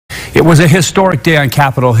It was a historic day on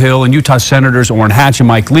Capitol Hill, and Utah Senators Orrin Hatch and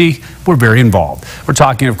Mike Lee were very involved. We're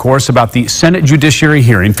talking, of course, about the Senate Judiciary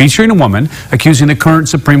hearing featuring a woman accusing the current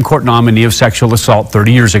Supreme Court nominee of sexual assault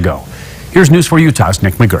 30 years ago. Here's News 4 Utah's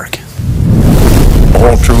Nick McGurk. The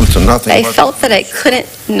whole truth and nothing. I felt that I couldn't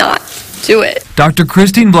not do it. Dr.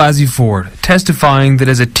 Christine Blasey Ford testifying that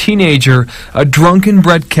as a teenager, a drunken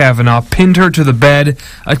Brett Kavanaugh pinned her to the bed,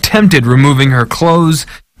 attempted removing her clothes,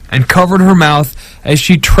 and covered her mouth as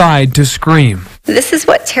she tried to scream. This is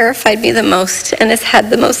what terrified me the most and has had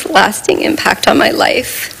the most lasting impact on my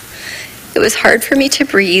life. It was hard for me to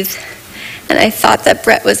breathe, and I thought that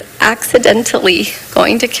Brett was accidentally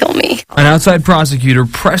going to kill me. An outside prosecutor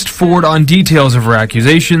pressed Ford on details of her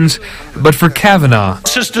accusations, but for Kavanaugh...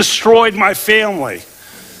 This has destroyed my family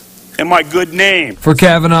and my good name. For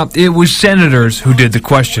Kavanaugh, it was senators who did the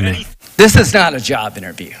questioning. This is not a job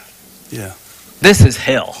interview. Yeah. This is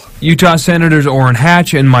hell. Utah Senators Orrin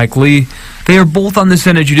Hatch and Mike Lee, they are both on the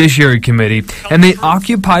Senate Judiciary Committee, and they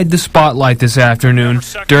occupied the spotlight this afternoon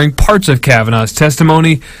during parts of Kavanaugh's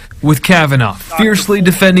testimony, with Kavanaugh fiercely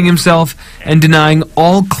defending himself and denying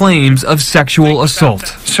all claims of sexual assault.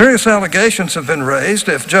 Serious allegations have been raised.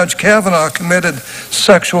 If Judge Kavanaugh committed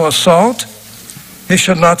sexual assault, he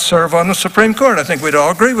should not serve on the Supreme Court. I think we'd all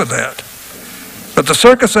agree with that. But the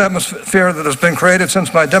circus atmosphere that has been created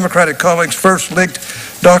since my Democratic colleagues first leaked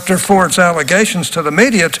Dr. Ford's allegations to the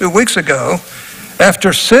media 2 weeks ago,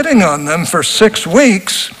 after sitting on them for 6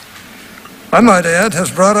 weeks, I might add,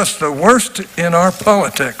 has brought us the worst in our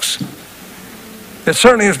politics. It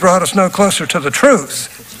certainly has brought us no closer to the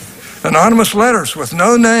truth. Anonymous letters with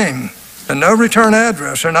no name and no return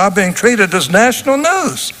address are now being treated as national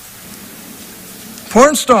news.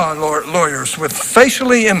 Porn star lawyers with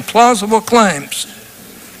facially implausible claims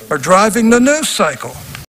are driving the news cycle.